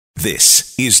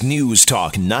This is News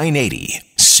Talk 980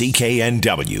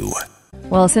 CKNW.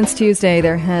 Well, since Tuesday,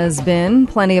 there has been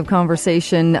plenty of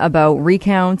conversation about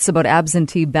recounts, about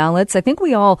absentee ballots. I think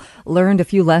we all learned a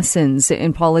few lessons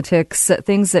in politics,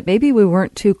 things that maybe we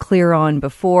weren't too clear on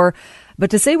before. But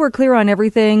to say we're clear on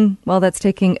everything, well, that's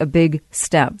taking a big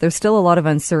step. There's still a lot of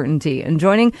uncertainty. And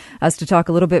joining us to talk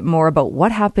a little bit more about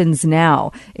what happens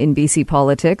now in BC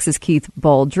politics is Keith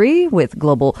Baldrey with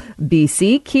Global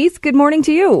BC. Keith, good morning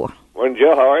to you. Morning,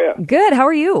 Jill. How are you? Good. How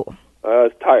are you?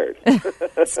 Tired.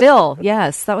 Still,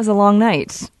 yes. That was a long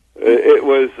night. It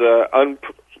was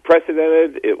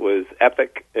unprecedented, it was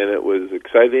epic, and it was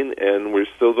exciting, and we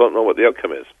still don't know what the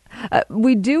outcome is.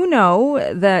 We do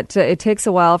know that it takes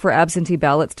a while for absentee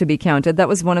ballots to be counted. That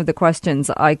was one of the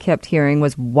questions I kept hearing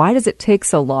was, why does it take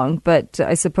so long? But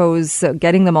I suppose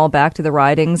getting them all back to the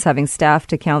ridings, having staff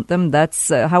to count them, that's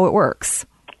how it works.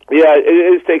 Yeah,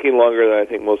 it is taking longer than I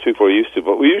think most people are used to,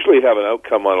 but we usually have an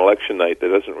outcome on election night that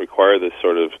doesn't require this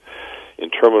sort of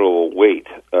interminable wait.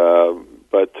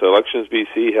 But Elections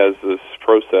BC has this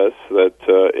process that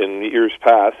in years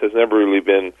past has never really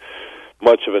been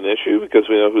much of an issue because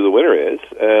we know who the winner is.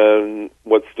 And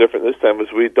what's different this time is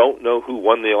we don't know who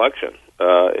won the election.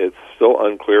 It's still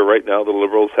unclear. Right now the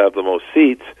Liberals have the most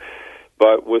seats,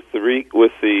 but with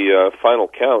the final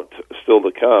count still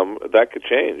to come, that could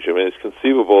change. I mean, it's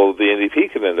conceivable the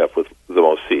NDP could end up with the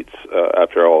most seats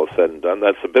after all is said and done.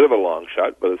 That's a bit of a long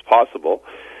shot, but it's possible.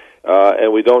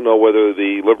 And we don't know whether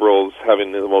the Liberals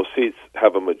having the most seats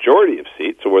have a majority of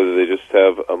seats or whether they just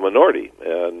have a minority.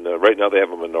 And right now they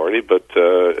have a minority, but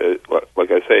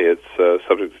like I say, it's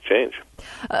subject to change.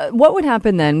 What would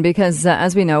happen then? Because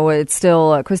as we know, it's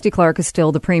still Christy Clark is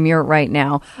still the premier right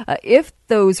now. If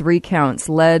those recounts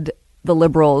led the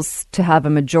Liberals to have a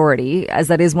majority, as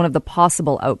that is one of the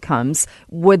possible outcomes,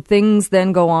 would things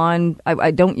then go on?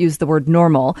 I don't use the word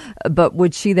normal, but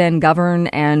would she then govern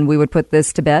and we would put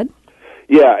this to bed?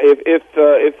 Yeah, if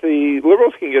the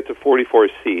Liberals can get to 44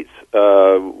 seats,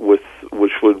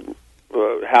 which would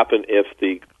happen if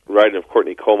the riding of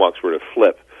Courtney Comox were to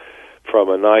flip from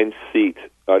a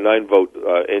 9-vote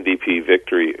NDP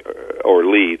victory or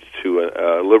lead to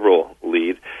a Liberal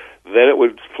lead, then it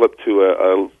would flip to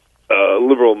a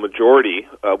Liberal majority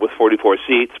with 44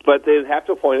 seats, but they'd have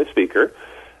to appoint a speaker,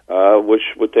 which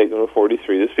would take them to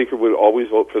 43. The speaker would always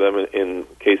vote for them in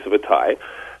case of a tie,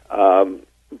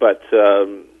 but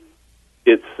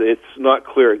it's not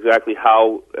clear exactly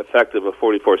how effective a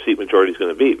 44-seat majority is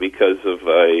going to be because of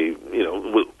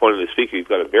appointing a speaker. You've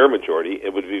got a bare majority.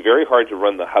 It would be very hard to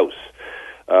run the House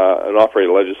and operate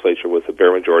a legislature with a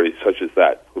bare majority such as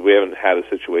that. We haven't had a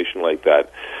situation like that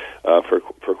for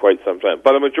quite some time.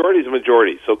 But a majority is a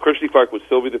majority. So Christy Clark would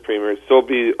still be the premier, still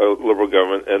be a Liberal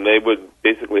government, and they would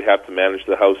basically have to manage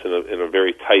the House in a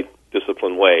very tight,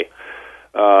 disciplined way.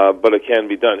 But it can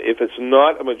be done. If it's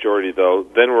not a majority, though,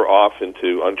 then we're off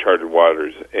into uncharted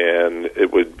waters, and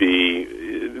it would be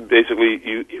basically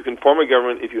you can form a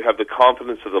government if you have the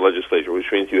confidence of the legislature,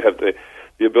 which means you have the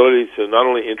ability to not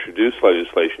only introduce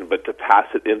legislation, but to pass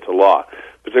it into law,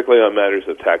 particularly on matters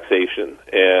of taxation.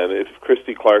 And if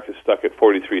Christy Clark is stuck at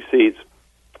 43 seats,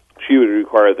 she would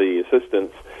require the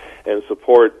assistance and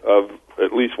support of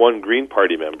at least one Green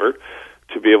Party member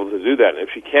to be able to do that. And if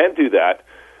she can't do that,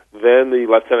 then the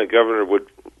Lieutenant Governor would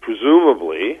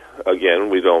presumably, again,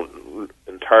 we don't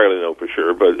entirely know for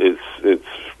sure, but it's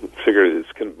figured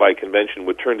by convention,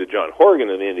 would turn to John Horgan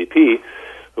in the NDP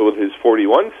with his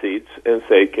 41 seats and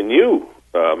say, can you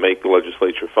make the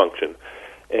legislature function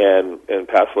and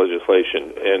pass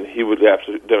legislation? And he would have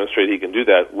to demonstrate he can do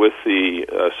that with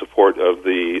the support of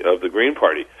the Green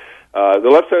Party. The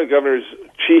Lieutenant Governor's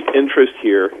chief interest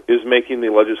here is making the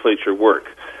legislature work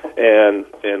and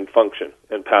function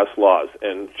and pass laws,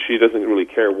 and she doesn't really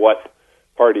care what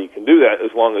party can do that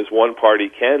as long as one party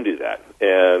can do that.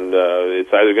 And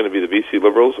it's either going to be the BC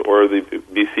Liberals or the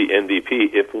BC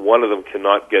NDP if one of them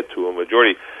cannot get to a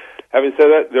majority. Having said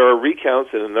that, there are recounts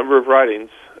in a number of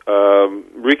ridings.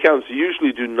 Recounts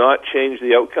usually do not change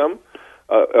the outcome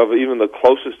of even the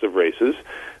closest of races.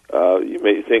 You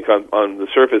may think on the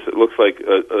surface it looks like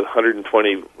a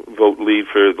 120-vote lead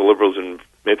for the Liberals in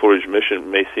Maple Ridge Mission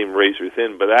may seem razor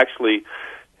thin, but actually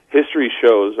history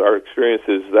shows, our experience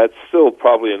is that's still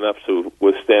probably enough to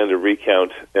withstand a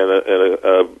recount and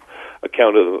a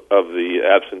count of the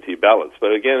absentee ballots.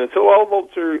 But again, until all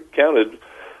votes are counted,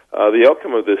 the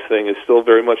outcome of this thing is still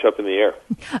very much up in the air.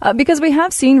 Because we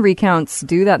have seen recounts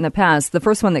do that in the past. The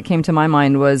first one that came to my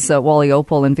mind was Wally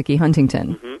Opal and Vicky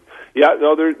Huntington. Mm-hmm. Yeah,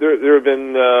 no, there have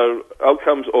been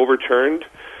outcomes overturned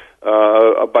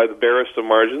by the barest of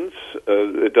margins.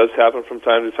 It does happen from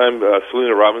time to time.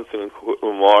 Selena Robinson and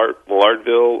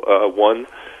Millardville won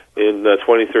in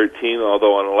 2013,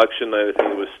 although on election night I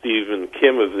think it was Stephen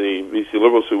Kim of the BC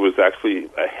Liberals who was actually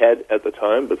ahead at the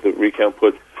time, but the recount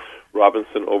put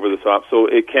Robinson over the top. So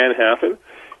it can happen.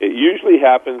 It usually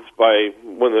happens by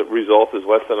when the result is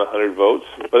less than 100 votes,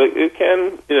 but it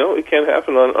can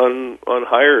happen on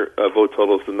higher vote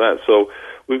totals than that. So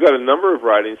we've got a number of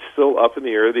ridings still up in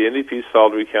the air. The NDP's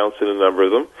filed recounts in a number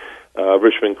of them.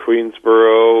 Richmond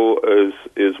Queensborough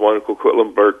is one.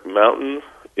 Coquitlam-Burke Mountain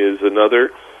is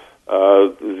another.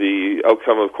 The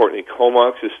outcome of Courtenay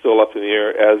Comox is still up in the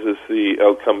air, as is the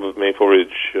outcome of Maple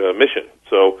Ridge Mission.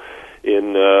 So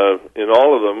in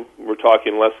all of them, we're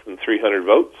talking less than 300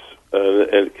 votes,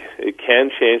 and it can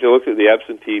change. I looked at the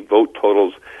absentee vote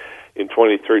totals in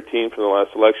 2013 from the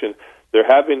last election. There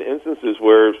have been instances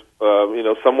where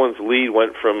someone's lead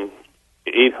went from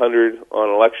 800 on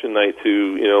election night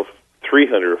to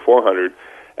 300 or 400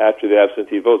 after the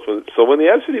absentee votes. So when the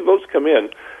absentee votes come in,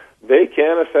 they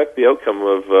can affect the outcome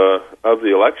of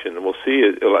the election, and we'll see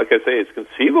it. Like I say, it's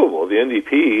conceivable the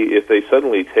NDP, if they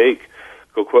suddenly take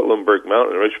Coquitlam-Burke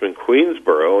Mountain, Richmond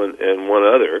Queensborough, and one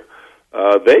other,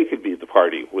 they could be the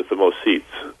party with the most seats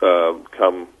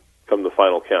come the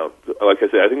final count. Like I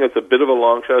say, I think that's a bit of a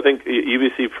long shot. I think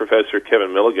UBC professor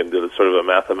Kevin Milligan did a sort of a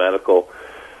mathematical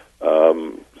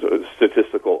sort of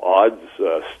statistical odds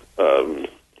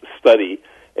study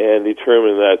and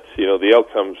determined that the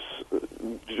outcomes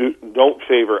don't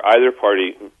favor either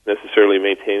party necessarily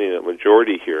maintaining a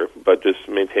majority here, but just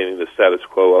maintaining the status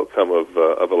quo outcome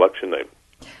of election night.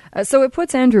 So it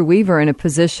puts Andrew Weaver in a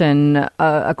position,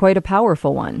 quite a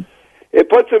powerful one. It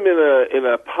puts him in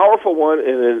a powerful one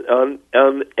and an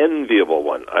unenviable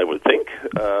one, I would think,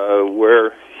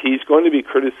 where he's going to be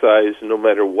criticized no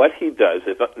matter what he does.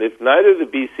 If neither the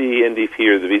BC NDP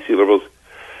or the BC Liberals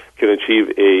can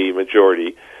achieve a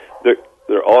majority,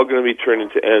 they're all going to be turning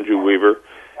to Andrew Weaver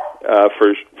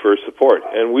for support.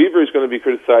 And Weaver is going to be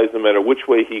criticized no matter which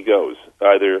way he goes,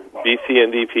 either BC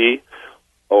NDP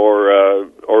or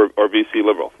BC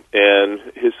Liberal. And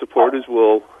his supporters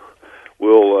will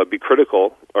be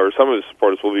critical, or some of his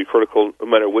supporters will be critical no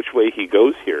matter which way he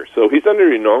goes here. So he's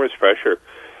under enormous pressure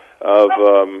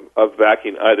of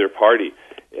backing either party.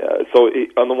 So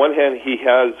on the one hand, he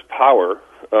has power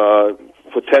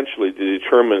potentially to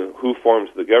determine who forms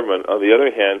the government. On the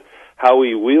other hand, how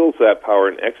he wields that power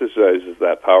and exercises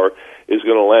that power is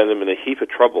going to land him in a heap of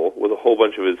trouble with a whole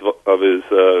bunch of his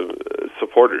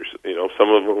supporters. Some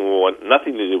of them want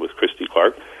nothing to do with Christy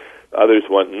Clark. Others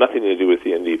want nothing to do with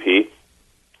the NDP.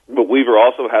 But Weaver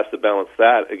also has to balance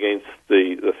that against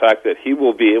the fact that he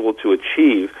will be able to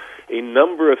achieve a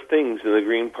number of things in the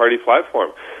Green Party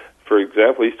platform. For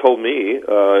example, he's told me in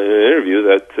an interview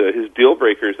that his deal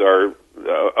breakers are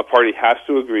a party has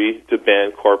to agree to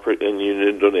ban corporate and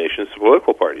union donations to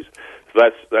political parties.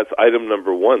 So that's item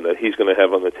number one that he's going to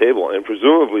have on the table, and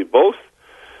presumably both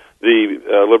the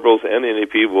Liberals and the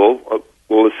NDP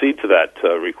will accede to that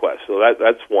request. So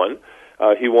that's one.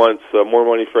 He wants more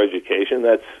money for education.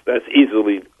 That's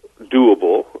easily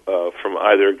doable from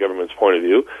either government's point of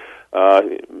view.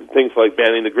 Things like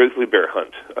banning the grizzly bear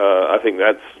hunt, I think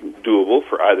that's doable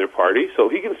for either party. So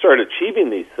he can start achieving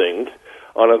these things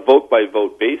on a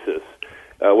vote-by-vote basis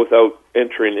without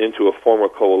entering into a formal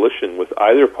coalition with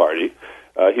either party.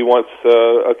 He wants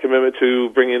a commitment to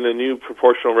bring in a new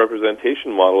proportional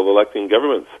representation model of electing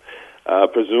governments.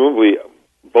 Presumably,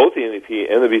 both the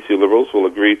NDP and the BC Liberals will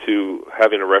agree to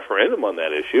having a referendum on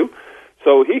that issue.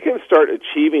 So he can start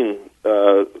achieving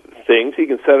things. He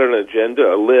can set an agenda,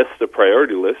 a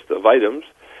priority list of items,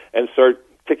 and start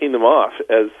ticking them off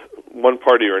as one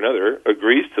party or another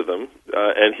agrees to them,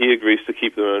 and he agrees to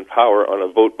keep them in power on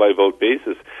a vote-by-vote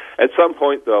basis. At some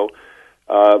point, though,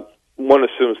 one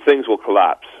assumes things will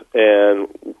collapse, and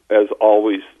as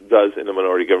always does in a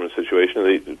minority government situation,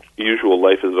 the usual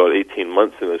life is about 18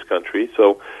 months in this country.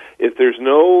 So if there's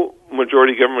no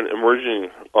majority government emerging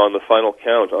on the final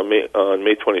count on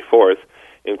May 24th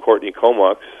in Courtenay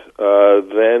Comox,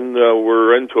 then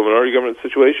we're into a minority government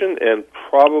situation and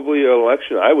probably an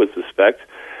election, I would suspect.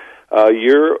 A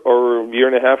year or year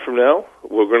and a half from now,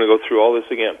 we're going to go through all this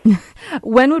again.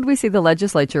 When would we see the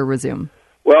legislature resume?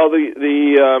 Well,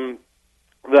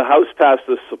 the House passed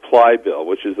the supply bill,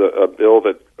 which is a bill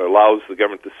that allows the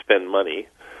government to spend money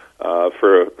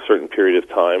for a certain period of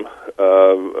time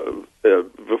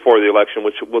before the election,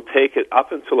 which will take it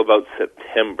up until about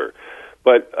September.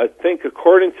 But I think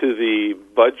according to the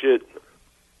Budget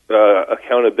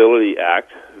Accountability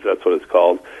Act, that's what it's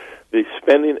called, the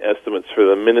spending estimates for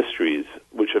the ministries,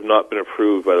 which have not been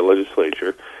approved by the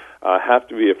legislature, have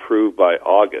to be approved by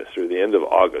August or the end of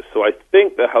August. So I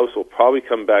think the House will probably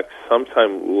come back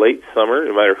sometime late summer,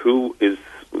 no matter who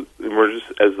emerges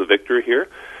as the victor here.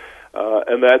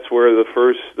 And that's where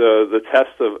the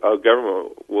test of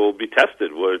government will be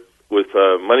tested with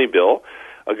a money bill.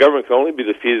 A government can only be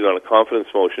defeated on a confidence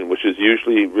motion, which is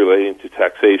usually relating to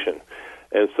taxation.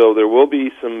 And so there will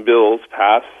be some bills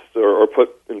passed or put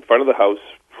in front of the House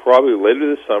probably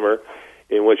later this summer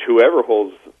in which whoever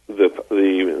holds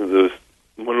the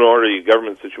minority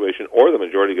government situation or the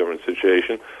majority government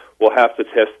situation will have to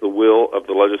test the will of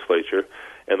the legislature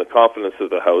and the confidence of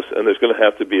the House, and there's going to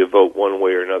have to be a vote one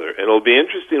way or another. And it'll be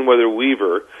interesting whether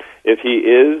Weaver, if he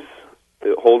is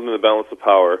holding the balance of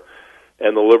power,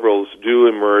 and the Liberals do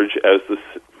emerge as the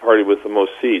party with the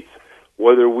most seats,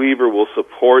 whether Weaver will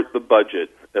support the budget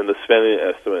and the spending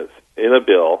estimates in a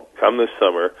bill come this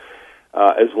summer,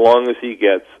 as long as he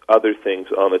gets other things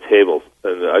on the table.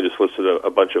 And I just listed a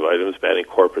bunch of items: banning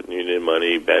corporate and union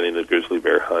money, banning the grizzly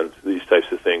bear hunt, these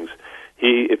types of things.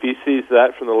 If he sees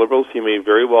that from the Liberals, he may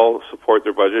very well support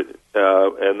their budget,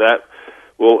 and that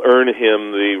will earn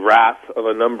him the wrath of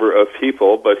a number of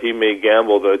people, but he may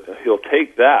gamble that he'll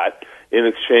take that in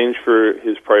exchange for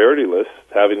his priority list,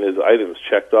 having his items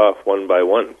checked off one by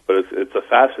one. But it's a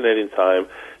fascinating time.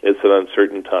 It's an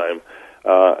uncertain time.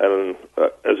 And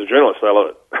as a journalist, I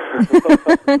love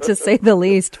it. To say the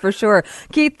least, for sure.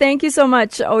 Keith, thank you so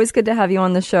much. Always good to have you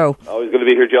on the show. Always good to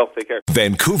be here, Jill. Take care.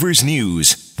 Vancouver's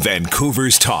News,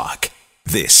 Vancouver's Talk.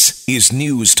 This is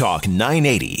News Talk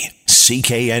 980,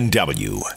 CKNW.